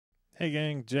Hey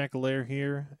gang, Jackalair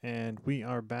here, and we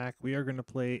are back. We are going to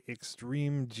play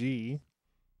Extreme G.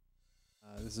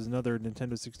 This is another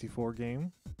Nintendo 64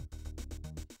 game.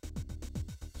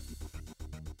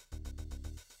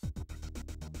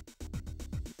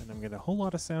 And I'm getting a whole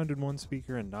lot of sound in one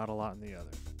speaker and not a lot in the other.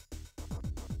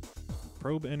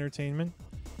 Probe Entertainment.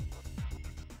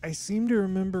 I seem to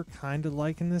remember kind of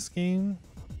liking this game,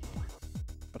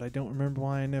 but I don't remember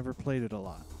why I never played it a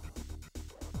lot.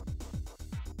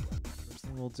 First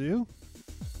thing we'll do,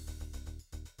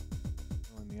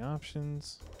 go in the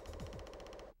options,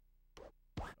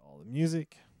 all the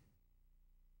music.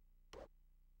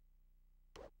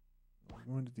 We'll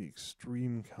go into the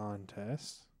Extreme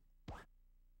Contest.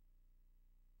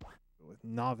 Go with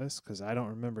Novice, because I don't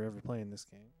remember ever playing this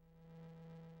game.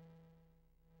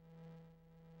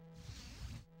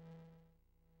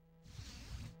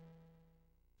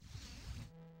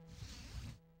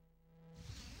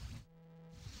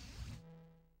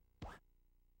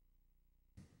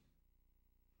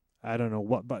 I don't know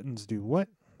what buttons do what,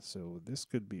 so this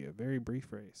could be a very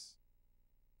brief race.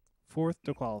 Fourth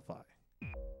to qualify.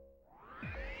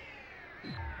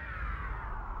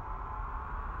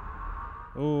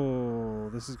 Oh,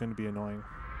 this is going to be annoying.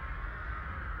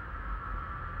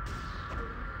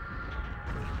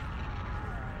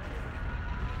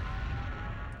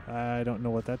 I don't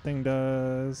know what that thing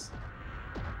does.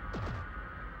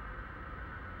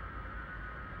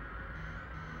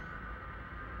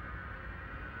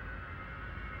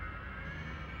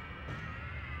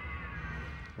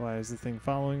 Why is the thing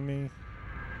following me?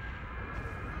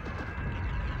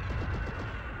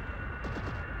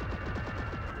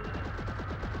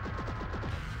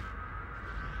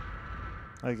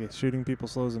 I guess shooting people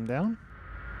slows them down.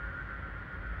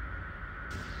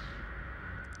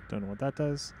 Don't know what that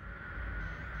does.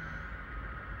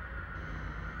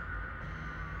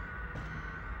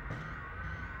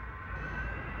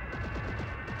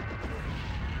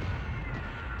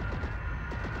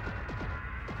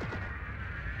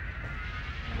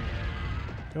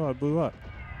 Oh, it blew up.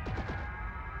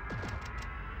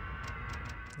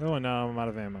 Oh, and now I'm out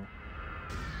of ammo.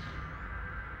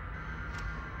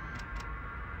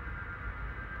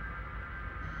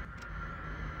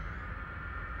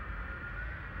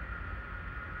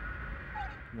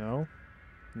 No.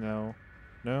 No.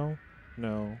 No.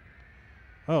 No.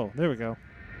 Oh, there we go.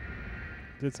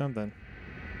 Did something.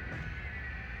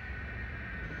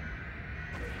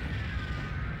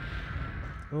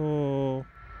 Oh.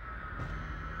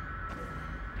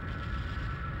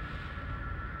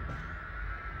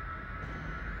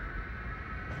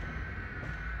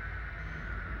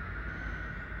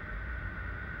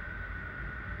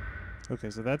 Okay,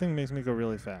 so that thing makes me go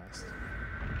really fast.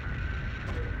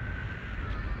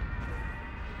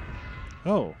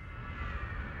 Oh.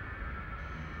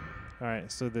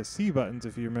 Alright, so the C buttons,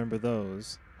 if you remember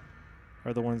those,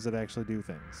 are the ones that actually do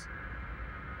things.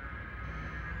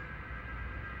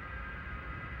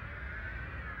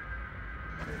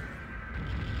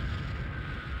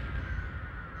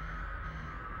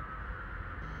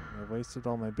 I've wasted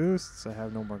all my boosts. I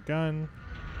have no more gun.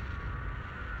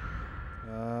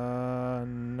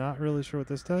 Not really sure what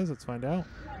this does. Let's find out.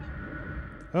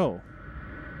 Oh.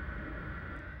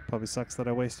 Probably sucks that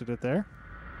I wasted it there.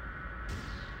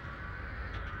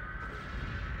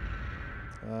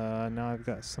 Now I've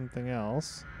got something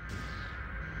else.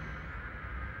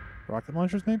 Rocket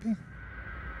launchers, maybe?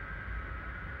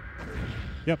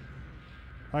 Yep.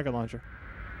 Rocket launcher.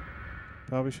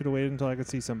 Probably should have waited until I could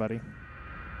see somebody.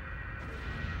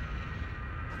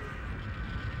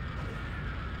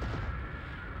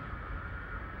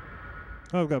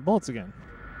 Oh, I've got bullets again.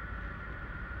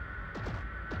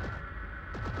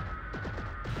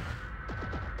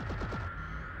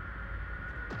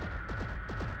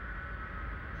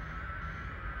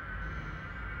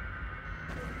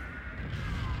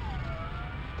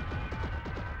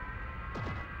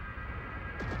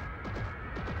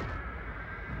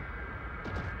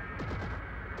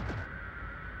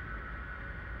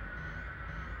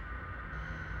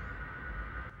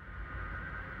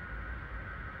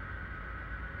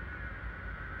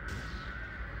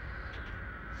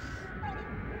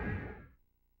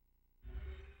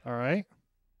 All right.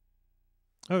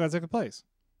 Oh, got second place.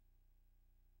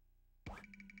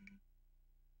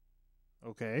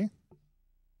 Okay.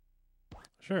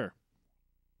 Sure.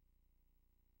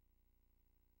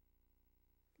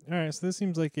 All right, so this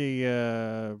seems like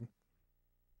a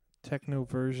techno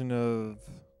version of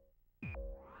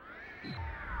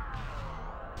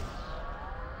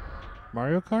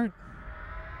Mario Kart?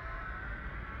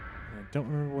 I don't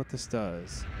remember what this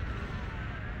does.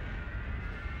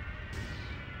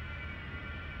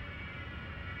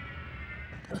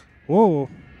 Whoa.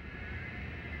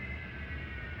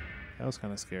 That was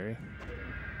kind of scary.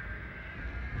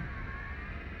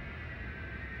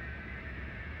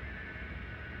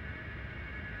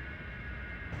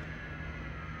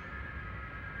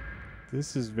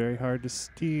 This is very hard to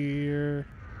steer.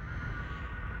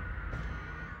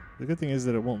 The good thing is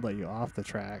that it won't let you off the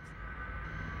track.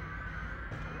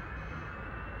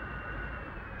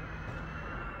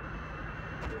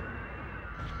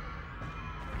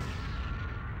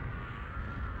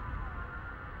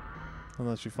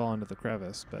 Unless you fall into the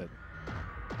crevice, but...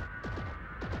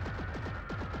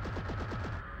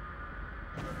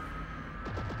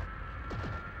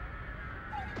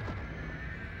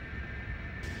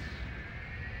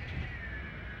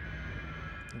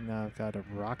 And now I've got to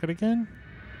rocket again?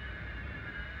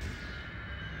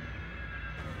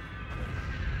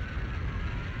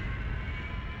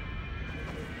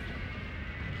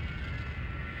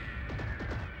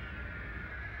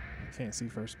 I can't see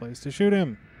first place to shoot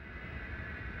him.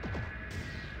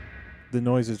 The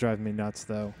noise is driving me nuts,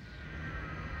 though.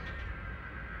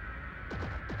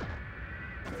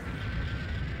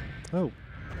 Oh.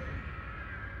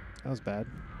 That was bad.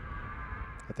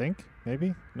 I think?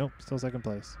 Maybe? Nope, still second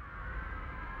place.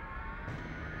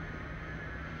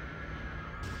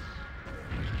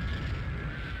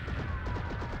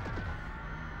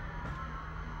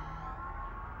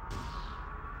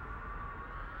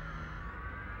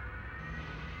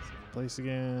 Second place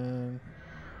again.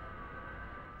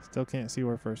 Still can't see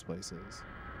where first place is.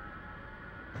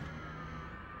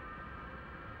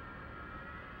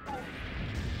 I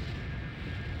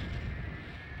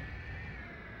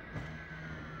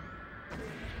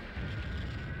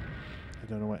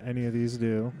don't know what any of these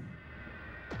do.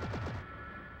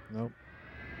 Nope.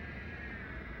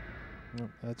 Nope,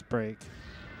 that's brake.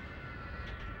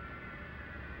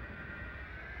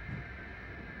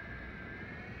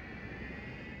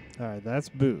 Alright, that's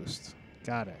boost.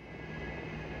 Got it.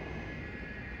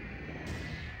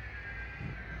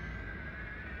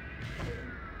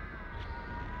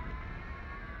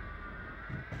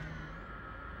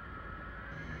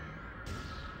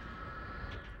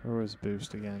 Where was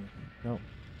boost again? Nope.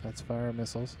 That's fire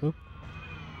missiles. Oop.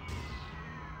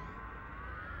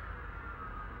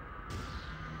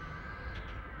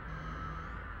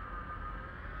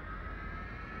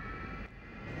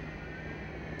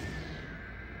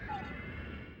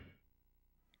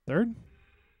 Third?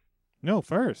 No,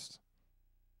 first.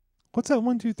 What's that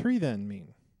 1, 2, 3 then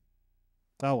mean?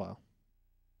 Oh well.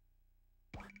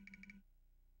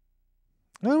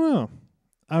 I don't know.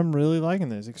 I'm really liking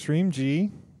this. Extreme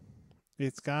G.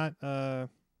 It's got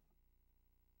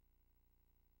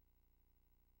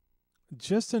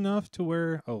just enough to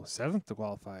where... Oh, 7th to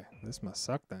qualify. This must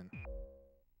suck then.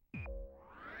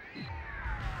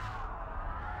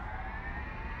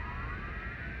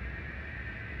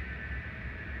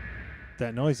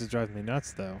 That noise is driving me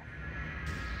nuts, though.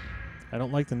 I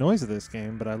don't like the noise of this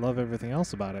game, but I love everything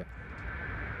else about it.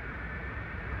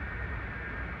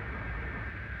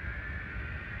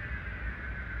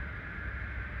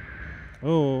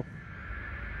 Oh.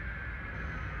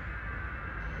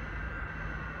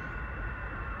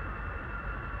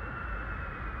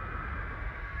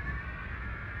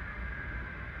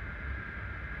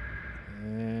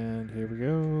 And here we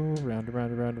go. Round and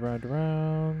round and round and round and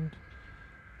round.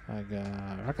 I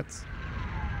got rockets.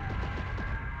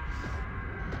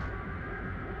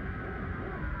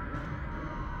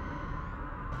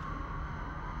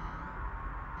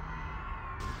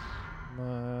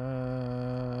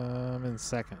 I'm in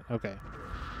second. Okay.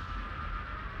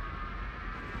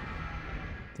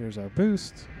 There's our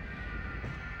boost.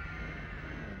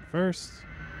 And first.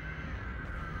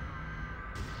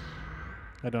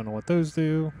 I don't know what those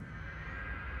do.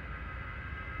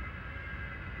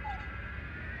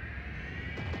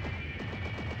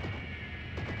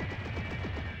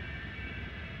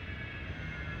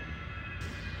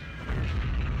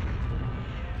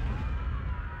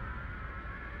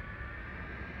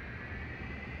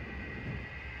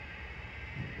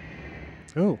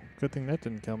 Oh, good thing that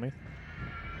didn't kill me.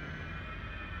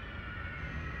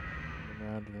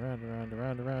 Round and round and round and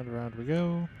round and round and round we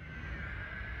go.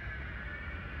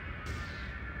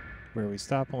 Where we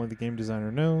stop, only the game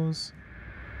designer knows.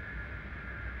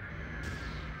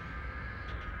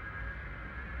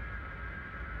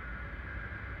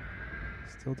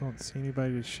 Still don't see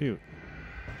anybody to shoot.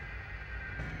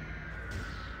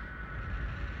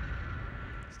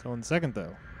 Still in second,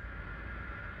 though.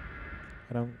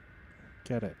 I don't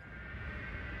get it.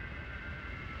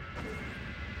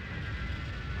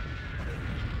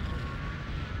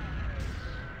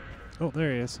 Oh,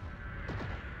 there he is.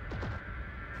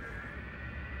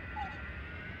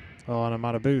 Oh, and I'm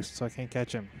out of boost, so I can't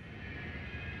catch him.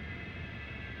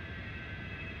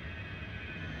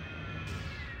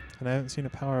 And I haven't seen a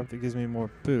power-up that gives me more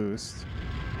boost.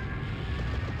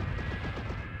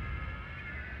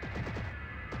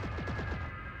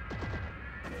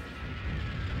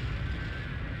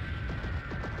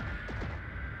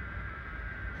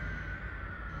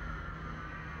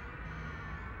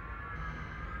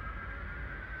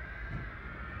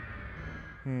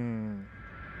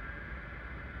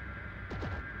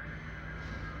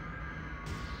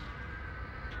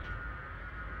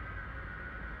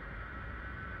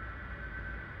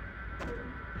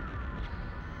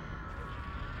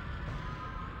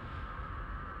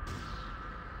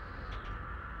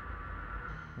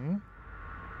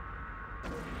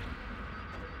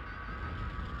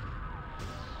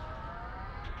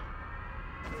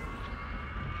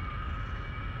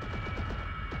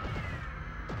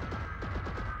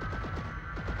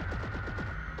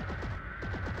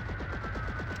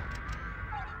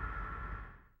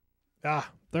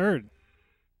 Third.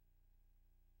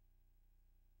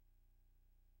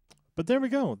 But there we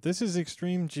go. This is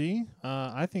Extreme G.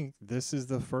 I think this is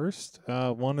the first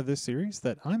one of this series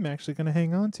that I'm actually going to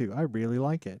hang on to. I really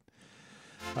like it.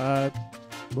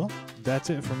 Well, that's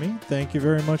it for me. Thank you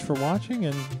very much for watching,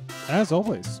 and as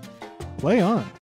always, play on.